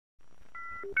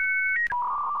I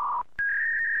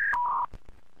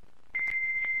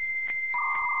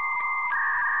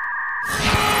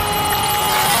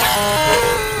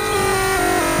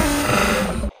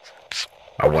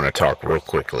want to talk real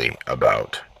quickly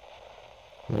about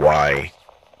why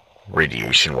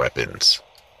radiation weapons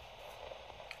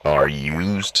are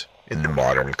used in the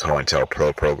modern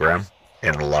COINTELPRO program,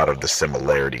 and a lot of the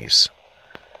similarities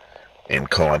in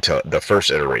the first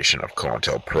iteration of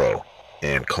COINTELPRO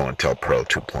and COINTELPRO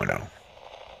 2.0.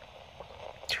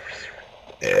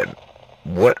 And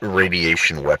what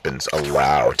radiation weapons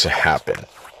allow to happen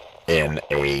in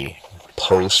a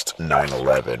post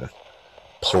 9/11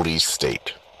 police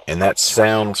state. And that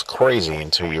sounds crazy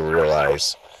until you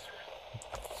realize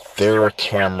there are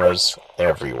cameras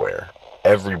everywhere.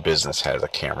 Every business has a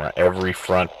camera. Every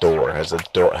front door has a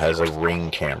Ring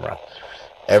camera.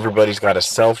 Everybody's got a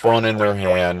cell phone in their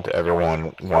hand.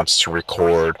 Everyone wants to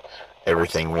record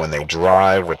everything when they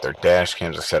drive with their dash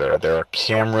cams, etc. There are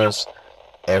cameras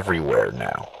everywhere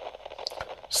now.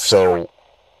 So,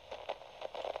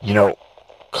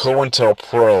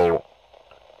 COINTELPRO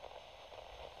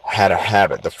had a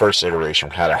habit, the first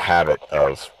iteration had a habit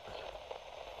of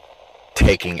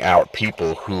taking out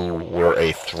people who were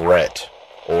a threat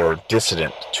or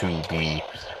dissident to the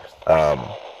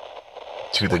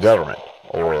government,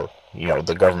 or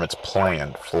the government's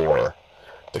plan for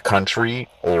the country,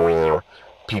 or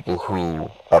people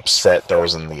who upset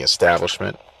those in the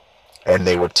establishment, and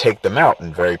they would take them out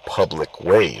in very public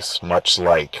ways, much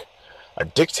like a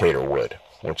dictator would,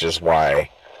 which is why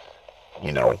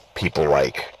people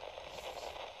like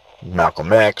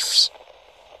Malcolm X,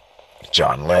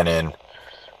 John Lennon,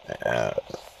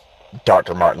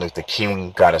 Dr. Martin Luther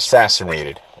King got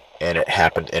assassinated, and it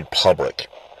happened in public.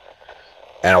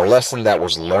 And a lesson that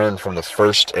was learned from the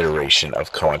first iteration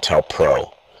of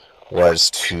COINTELPRO was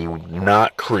to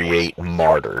not create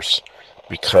martyrs,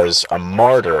 because a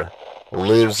martyr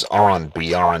lives on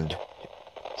beyond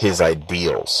his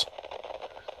ideals.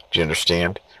 Do you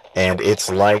understand? And it's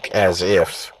like as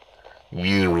if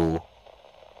you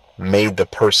made the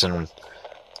person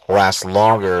last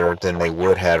longer than they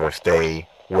would have if they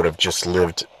would have just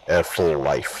lived a full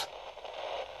life.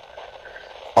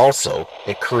 Also,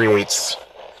 it creates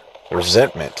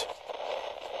resentment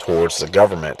towards the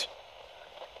government,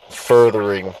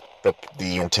 furthering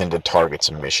the intended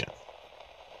target's mission.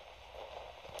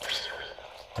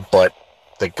 But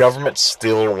the government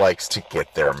still likes to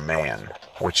get their man,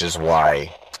 which is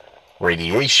why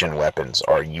radiation weapons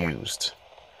are used.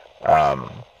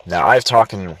 Now, I've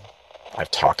talked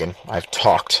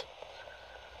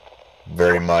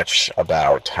very much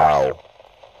about how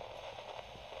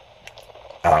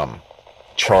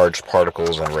charged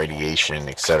particles and radiation,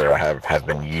 etc., have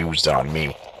been used on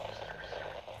me.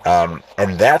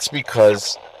 And that's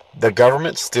because the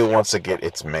government still wants to get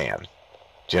its man.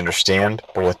 Do you understand?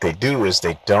 But what they do is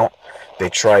they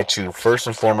try to, first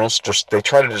and foremost, they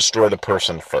try to destroy the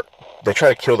person first. They try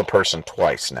to kill the person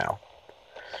twice now.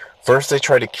 First, they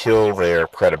try to kill their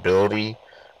credibility.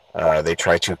 They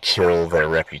try to kill their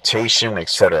reputation,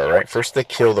 etc. Right? First, they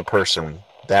kill the person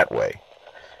that way.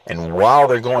 And while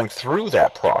they're going through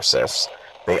that process,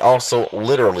 they also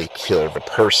literally kill the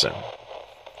person.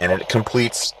 And it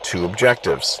completes two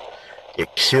objectives.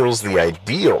 It kills the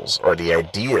ideals or the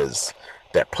ideas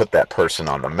that put that person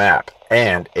on the map,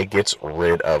 and it gets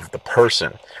rid of the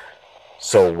person.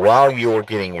 So while you're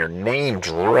getting your name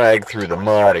dragged through the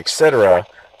mud, etc.,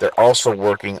 they're also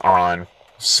working on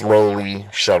slowly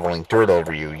shoveling dirt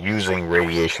over you using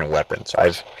radiation weapons.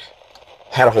 I've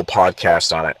had a whole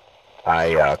podcast on it.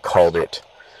 I called it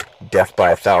Death by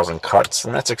 1,000 Cuts,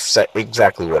 and that's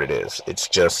exactly what it is. It's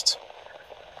just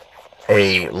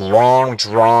a long,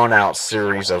 drawn-out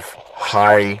series of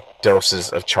high doses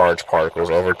of charged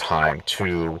particles over time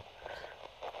to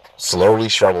slowly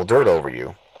shovel dirt over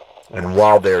you. And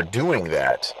while they're doing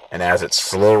that, and as it's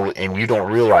slowly, and you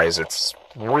don't realize it's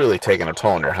really taking a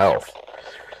toll on your health,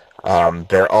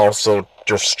 they're also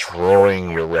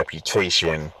destroying your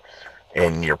reputation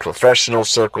in your professional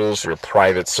circles, your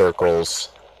private circles,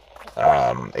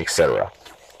 etc.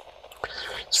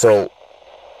 So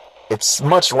it's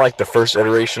much like the first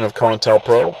iteration of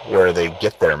COINTELPRO, where they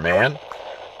get their man,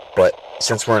 but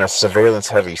since we're in a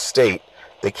surveillance-heavy state,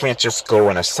 they can't just go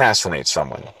and assassinate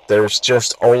someone. There's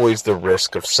just always the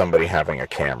risk of somebody having a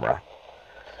camera.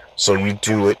 So you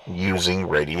do it using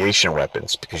radiation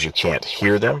weapons, because you can't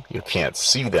hear them, you can't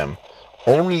see them.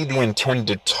 Only the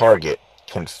intended target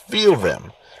can feel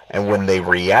them, and when they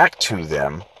react to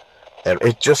them,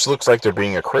 it just looks like they're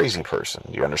being a crazy person.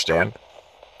 Do you understand?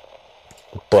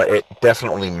 But it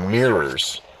definitely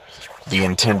mirrors the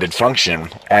intended function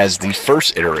as the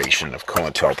first iteration of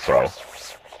COINTELPRO,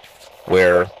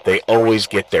 where they always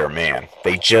get their man.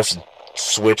 They just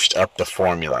switched up the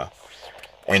formula.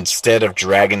 Instead of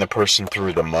dragging the person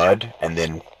through the mud and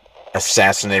then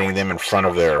assassinating them in front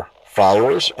of their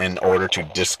followers in order to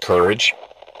discourage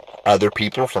other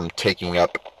people from taking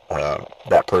up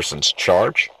that person's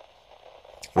charge,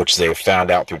 which they have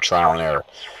found out through trial and error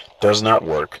does not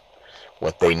work.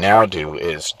 What they now do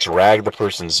is drag the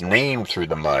person's name through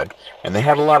the mud, and they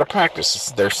have a lot of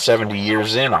practice. They're 70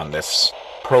 years in on this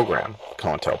program,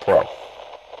 COINTELPRO.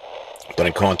 But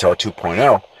in COINTELPRO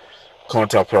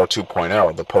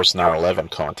 2.0, the post 9/11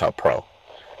 COINTELPRO,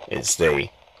 is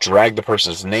they drag the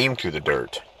person's name through the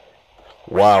dirt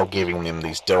while giving them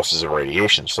these doses of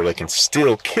radiation, so they can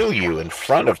still kill you in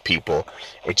front of people.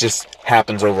 It just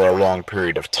happens over a long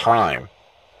period of time,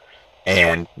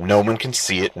 and no one can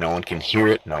see it, no one can hear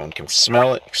it, no one can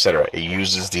smell it, etc. It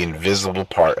uses the invisible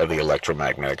part of the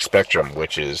electromagnetic spectrum,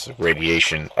 which is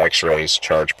radiation, X-rays,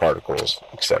 charged particles,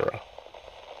 etc.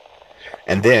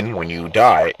 And then when you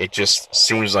die, it just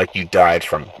seems like you died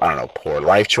from, I don't know, poor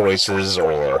life choices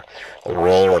or a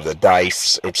roll of the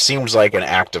dice. It seems like an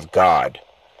act of God.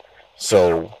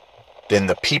 So then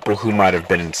the people who might have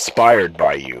been inspired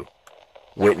by you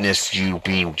witness you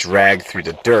being dragged through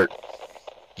the dirt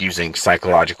using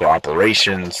psychological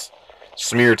operations,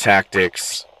 smear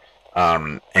tactics,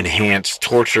 enhanced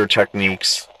torture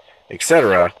techniques,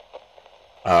 etc.,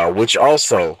 which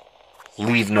also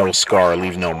leave no scar,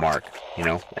 leave no mark. You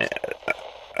know,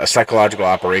 psychological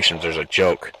operations. There's a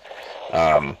joke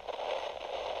in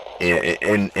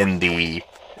the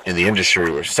industry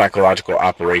where psychological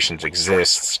operations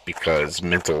exists because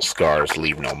mental scars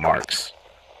leave no marks.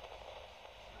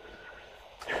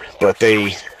 But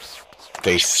they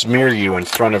smear you in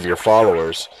front of your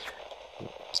followers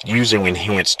using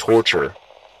enhanced torture,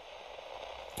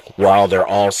 while they're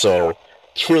also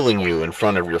killing you in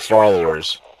front of your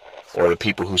followers or the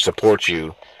people who support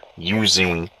you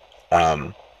using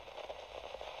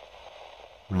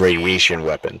radiation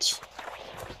weapons.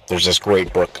 There's this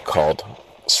great book called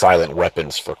Silent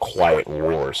Weapons for Quiet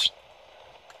Wars,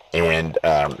 and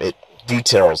it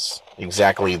details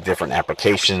exactly different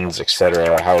applications,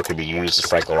 etc., how it could be used, the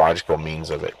psychological means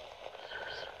of it.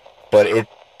 But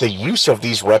the use of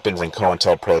these weapons in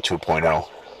COINTELPRO 2.0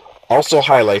 also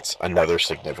highlights another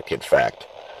significant fact.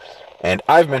 And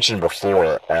I've mentioned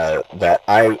before that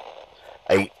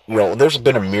there's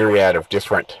been a myriad of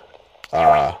different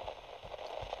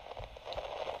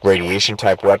radiation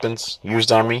type weapons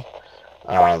used on me.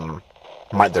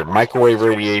 They're microwave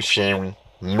radiation,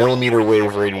 millimeter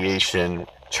wave radiation,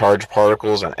 charged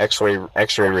particles, and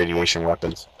X-ray radiation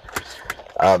weapons.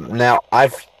 Now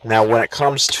when it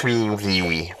comes to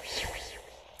the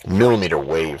millimeter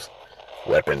wave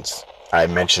weapons, I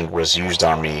mentioned was used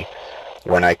on me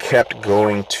when I kept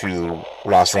going to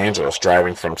Los Angeles,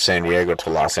 driving from San Diego to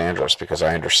Los Angeles, because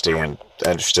I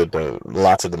understood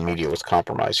lots of the media was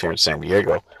compromised here in San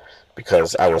Diego,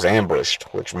 because I was ambushed,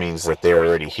 which means that they were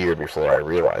already here before I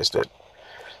realized it.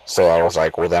 So I was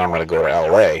like, well, then I'm going to go to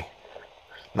LA.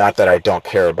 Not that I don't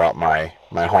care about my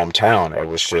hometown. It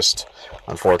was just,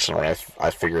 unfortunately, I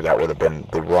figured that would have been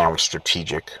the wrong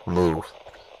strategic move.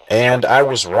 And I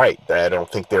was right. That I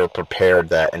don't think they were prepared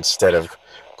that instead of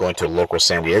going to local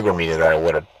San Diego media, that I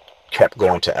would have kept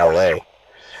going to LA.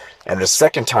 And the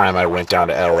second time I went down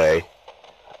to LA,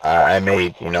 I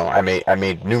made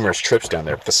numerous trips down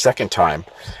there. But the second time,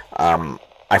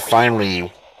 I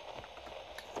finally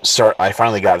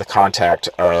got the contact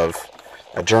of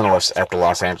a journalist at the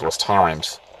Los Angeles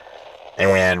Times.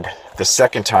 And the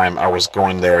second time I was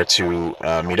going there to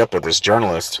meet up with this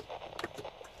journalist,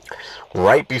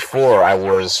 right before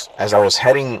as I was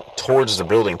heading towards the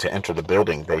building to enter the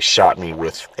building, they shot me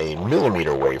with a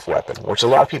millimeter wave weapon, which a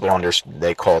lot of people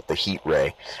they call it the heat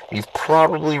ray. You've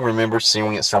probably remembered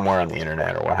seeing it somewhere on the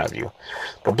internet or what have you.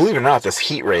 But believe it or not, this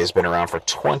heat ray has been around for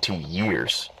 20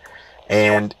 years.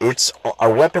 And it's a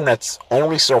weapon that's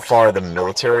only so far the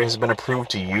military has been approved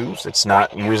to use. It's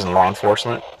not used in law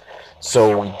enforcement.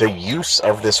 So the use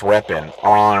of this weapon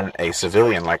on a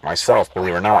civilian like myself,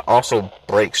 believe it or not, also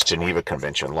breaks Geneva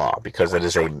Convention law, because it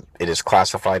is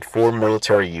classified for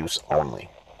military use only.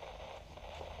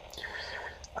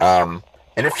 And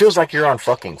it feels like you're on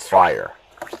fucking fire.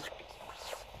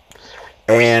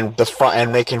 And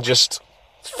they can just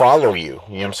follow you.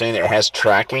 You know what I'm saying? It has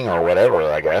tracking or whatever,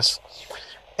 I guess.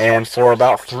 And for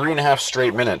about 3.5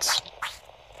 straight minutes,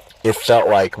 it felt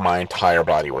like my entire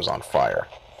body was on fire.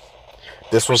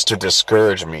 This was to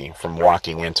discourage me from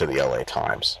walking into the LA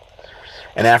Times.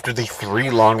 And after the 3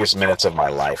 longest minutes of my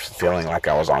life, feeling like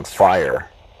I was on fire,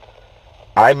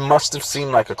 I must have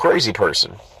seemed like a crazy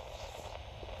person.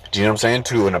 Do you know what I'm saying?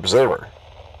 To an observer.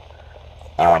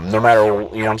 No matter, you know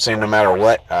what I'm saying, no matter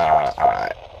what,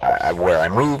 where I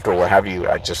moved or what have you,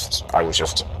 I was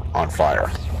just on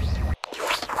fire.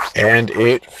 And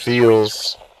it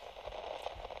feels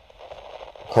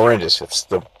horrendous. It's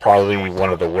probably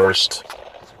one of the worst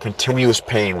continuous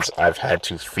pains I've had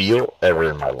to feel ever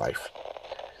in my life.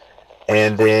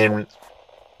 And then,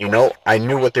 I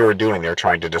knew what they were doing. They were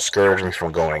trying to discourage me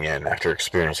from going in after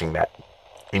experiencing that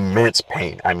immense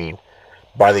pain. I mean,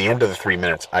 by the end of the 3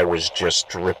 minutes, I was just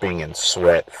dripping in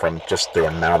sweat from just the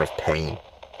amount of pain.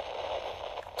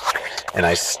 And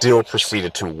I still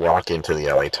proceeded to walk into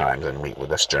the LA Times and meet with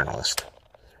this journalist.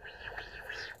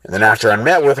 And then after I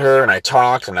met with her and I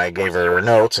talked and I gave her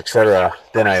notes, etc.,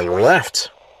 then I left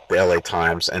the LA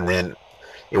Times, and then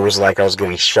it was like I was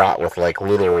getting shot with like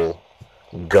little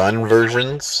gun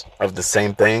versions of the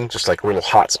same thing, just like little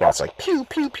hot spots, like pew,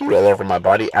 pew, pew, all over my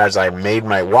body as I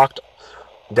walked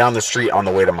down the street on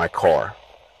the way to my car.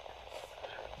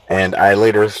 And I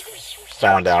later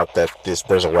found out that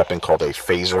there's a weapon called a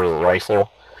phaser rifle,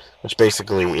 which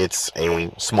basically it's a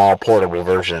small portable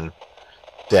version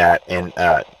that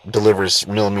delivers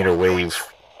millimeter wave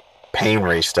pain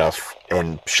ray stuff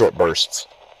in short bursts.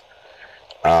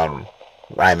 I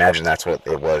imagine that's what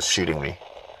it was shooting me.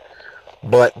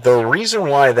 But the reason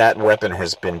why that weapon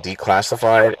has been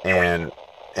declassified and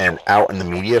out in the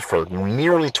media for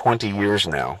nearly 20 years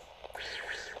now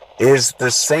is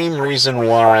the same reason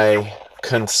why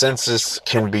consensus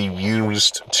can be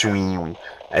used to,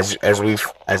 as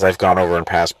I've gone over in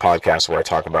past podcasts where I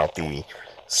talk about the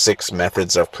 6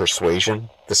 methods of persuasion,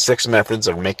 the 6 methods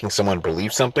of making someone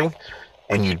believe something,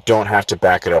 and you don't have to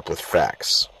back it up with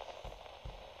facts.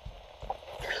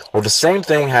 Well, the same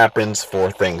thing happens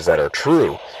for things that are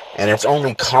true, and it's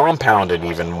only compounded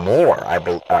even more,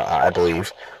 I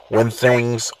believe, when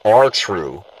things are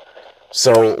true.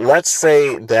 So let's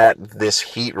say that this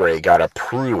heat ray got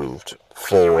approved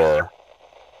for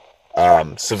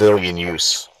civilian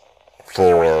use,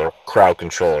 for crowd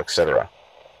control, etc.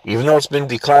 Even though it's been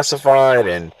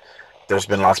declassified and there's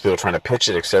been lots of people trying to pitch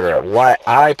it, etc. Why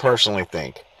I personally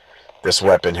think this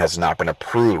weapon has not been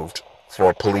approved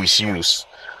for police use,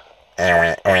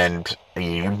 and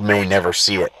you may never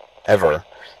see it ever,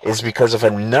 is because if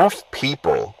enough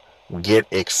people get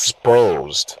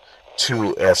exposed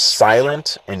to a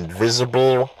silent,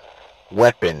 invisible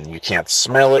weapon, you can't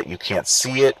smell it, you can't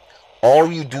see it,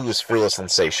 all you do is feel a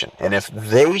sensation. And if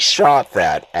they shot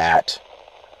that at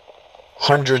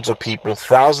hundreds of people,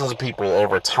 thousands of people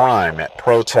over time at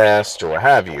protests or what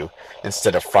have you,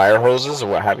 instead of fire hoses or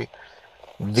what have you,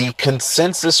 the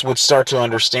consensus would start to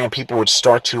understand, people would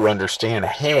start to understand,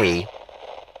 hey,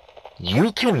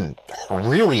 you can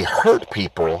really hurt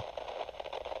people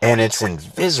and it's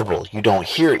invisible. You don't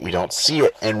hear it, you don't see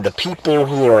it, and the people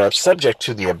who are subject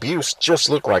to the abuse just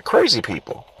look like crazy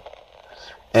people.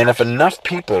 And if enough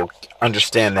people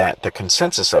understand that, the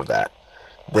consensus of that,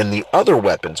 then the other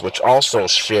weapons, which also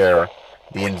share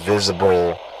the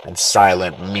invisible and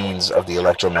silent means of the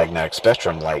electromagnetic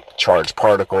spectrum, like charged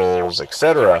particles,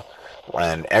 etc.,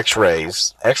 and x-ray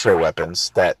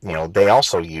weapons that, they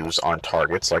also use on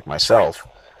targets like myself,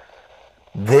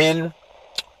 then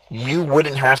you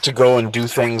wouldn't have to go and do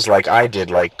things like I did,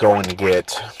 like go and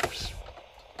get,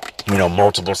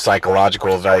 multiple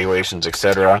psychological evaluations,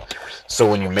 etc. So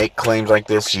when you make claims like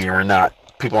this,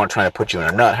 people aren't trying to put you in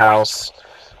a nut house.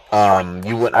 I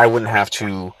wouldn't have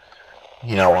to,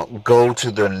 go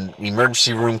to the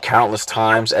emergency room countless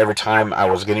times every time I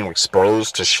was getting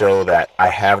exposed to show that I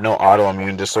have no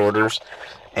autoimmune disorders,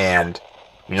 and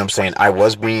I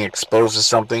was being exposed to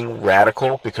something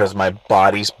radical because my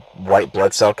body's white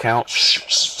blood cell count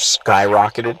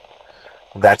skyrocketed.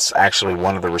 That's actually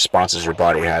one of the responses your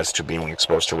body has to being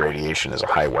exposed to radiation, is a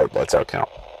high white blood cell count.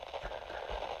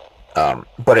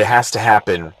 But it has to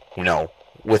happen,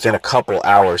 within a couple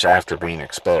hours after being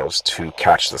exposed to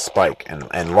catch the spike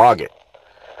and log it.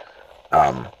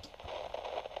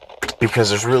 Because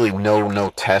there's really no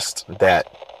test that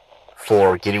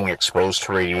for getting exposed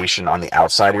to radiation on the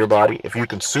outside of your body. If you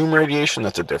consume radiation,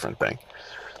 that's a different thing.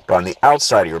 But on the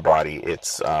outside of your body,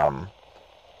 it's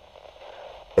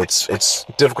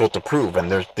difficult to prove,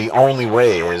 and the only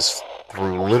way is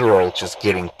through literal just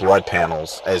getting blood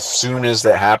panels. As soon as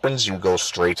that happens, you go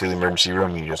straight to the emergency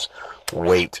room, you just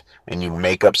wait, and you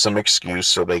make up some excuse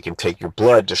so they can take your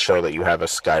blood to show that you have a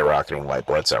skyrocketing white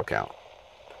blood cell count.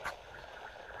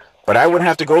 But I would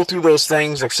have to go through those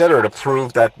things, etc., to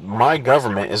prove that my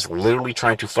government is literally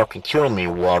trying to fucking kill me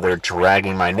while they're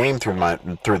dragging my name through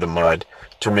the mud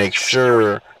to make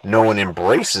sure no one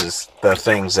embraces the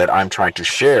things that I'm trying to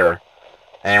share,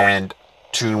 and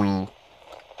to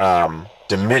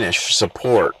diminish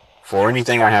support for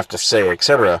anything I have to say,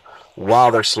 etc.,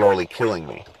 while they're slowly killing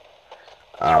me.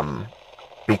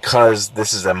 Because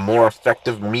this is a more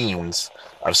effective means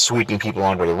of sweeping people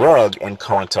under the rug in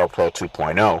COINTELPRO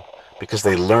 2.0, because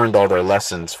they learned all their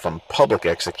lessons from public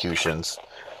executions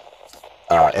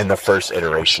in the first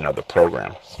iteration of the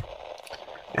program.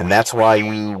 And that's why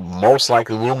you most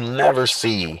likely will never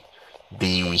see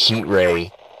the heat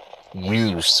ray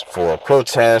used for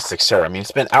protests, etc. I mean,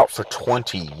 it's been out for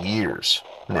 20 years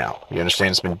now. You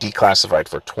understand? It's been declassified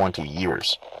for 20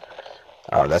 years.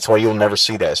 That's why you'll never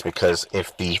see that. It's because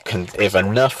if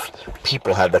enough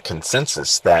people have the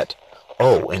consensus that,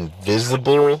 oh,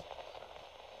 invisible,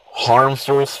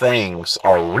 harmful things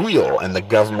are real, and the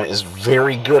government is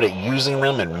very good at using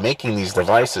them and making these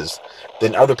devices,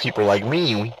 then other people like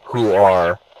me who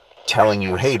are telling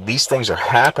you, hey, these things are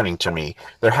happening to me.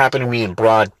 They're happening to me in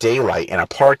broad daylight, in a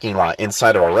parking lot,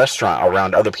 inside of a restaurant,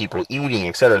 around other people eating,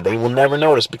 etc. They will never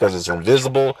notice because it's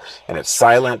invisible and it's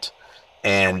silent,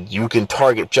 and you can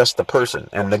target just the person.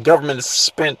 And the government has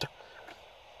spent,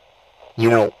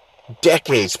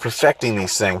 decades perfecting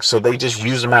these things, so they just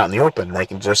use them out in the open. They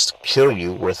can just kill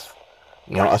you with,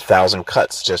 1,000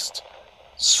 cuts. Just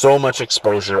so much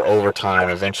exposure over time.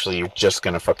 Eventually, you're just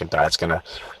gonna fucking die. It's gonna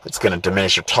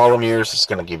diminish your telomeres. It's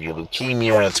gonna give you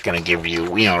leukemia. It's gonna give you,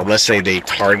 let's say they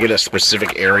target a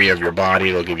specific area of your body.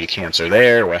 It'll give you cancer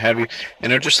there, what have you,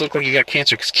 and it'll just look like you got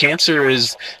cancer. Because cancer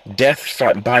is death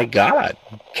by God.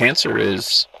 Cancer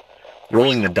is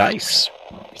rolling the dice.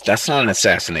 That's not an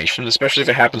assassination, especially if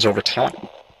it happens over time.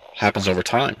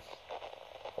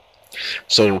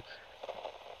 So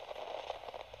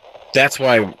that's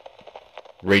why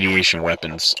radiation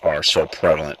weapons are so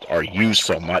prevalent, are used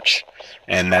so much,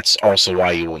 and that's also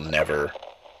why you will never,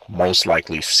 most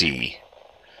likely, see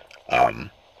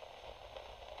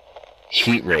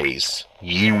heat rays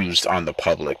used on the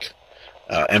public,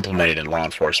 implemented in law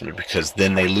enforcement, because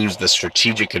then they lose the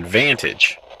strategic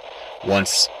advantage.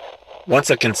 Once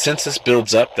a consensus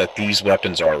builds up that these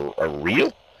weapons are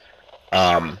real,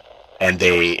 and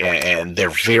they're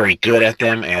very good at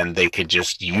them, and they could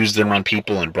just use them on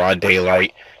people in broad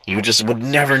daylight, you just would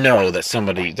never know that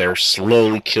they're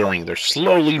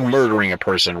slowly murdering a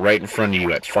person right in front of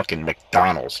you at fucking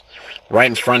McDonald's, right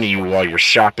in front of you while you're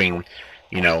shopping,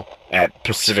 at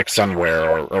Pacific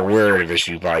Sunwear or wherever it is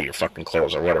you buy your fucking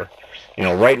clothes or whatever,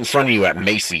 right in front of you at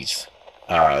Macy's.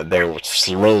 They're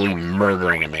slowly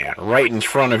murdering a man right in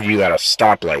front of you at a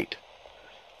stoplight.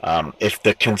 If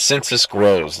the consensus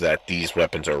grows that these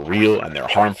weapons are real and they're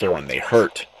harmful and they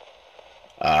hurt,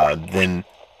 then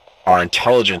our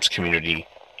intelligence community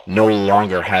no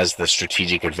longer has the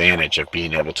strategic advantage of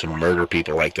being able to murder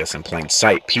people like this in plain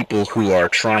sight. People who are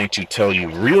trying to tell you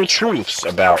real truths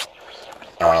about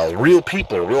real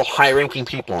people, real high-ranking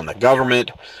people in the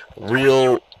government,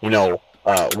 real,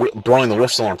 blowing the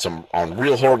whistle on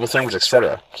real horrible things,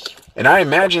 etc. And I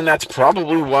imagine that's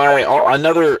probably why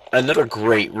another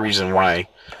great reason why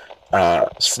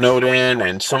Snowden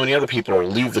and so many other people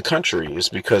leave the country is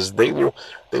because they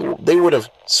would have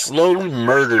slowly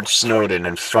murdered Snowden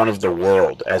in front of the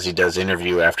world as he does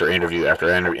interview after interview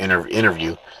after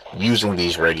interview using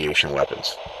these radiation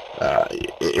weapons.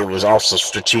 It was also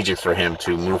strategic for him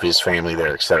to move his family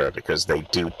there, etc., because they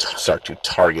do start to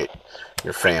target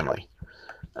your family.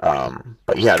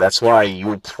 But yeah, that's why you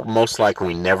would most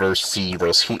likely never see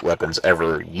those heat weapons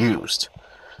ever used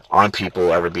on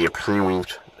people, ever be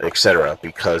approved, etc.,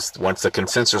 because once the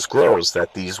consensus grows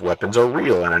that these weapons are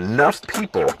real and enough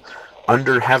people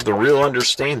have the real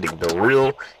understanding, the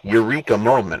real eureka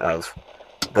moment of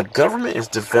the government is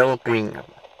developing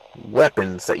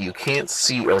weapons that you can't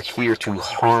see or hear to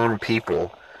harm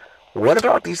people. What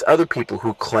about these other people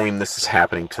who claim this is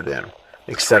happening to them,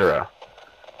 etc.?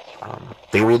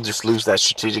 They will just lose that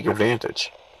strategic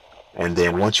advantage. And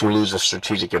then once you lose a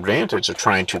strategic advantage of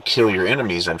trying to kill your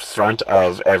enemies in front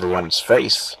of everyone's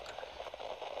face,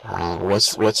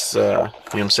 what's you know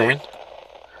what I'm saying?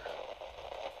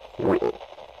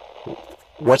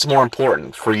 What's more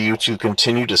important, for you to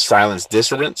continue to silence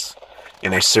dissidents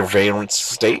in a surveillance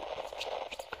state,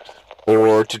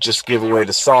 or to just give away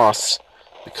the sauce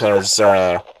because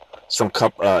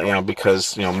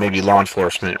because maybe law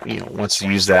enforcement wants to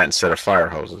use that instead of fire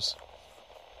hoses?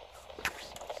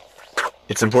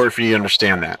 It's important for you to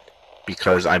understand that,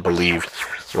 because I believe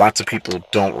lots of people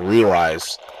don't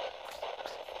realize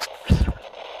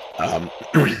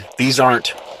these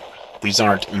aren't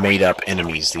made up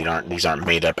enemies. These aren't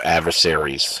made up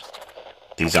adversaries.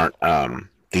 These aren't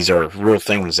These are real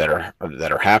things that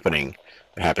are happening.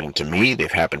 They're happening to me.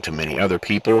 They've happened to many other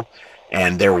people,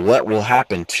 and they're what will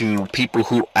happen to people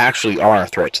who actually are a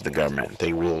threat to the government.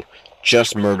 They will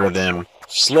just murder them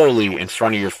slowly in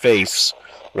front of your face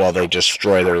while they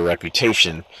destroy their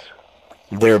reputation,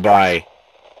 thereby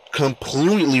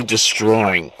completely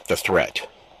destroying the threat.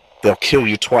 They'll kill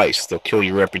you twice. They'll kill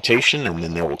your reputation, and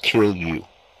then they will kill you.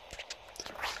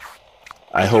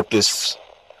 I hope this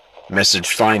message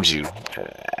finds you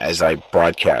as I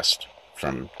broadcast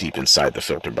from deep inside the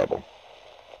filter bubble.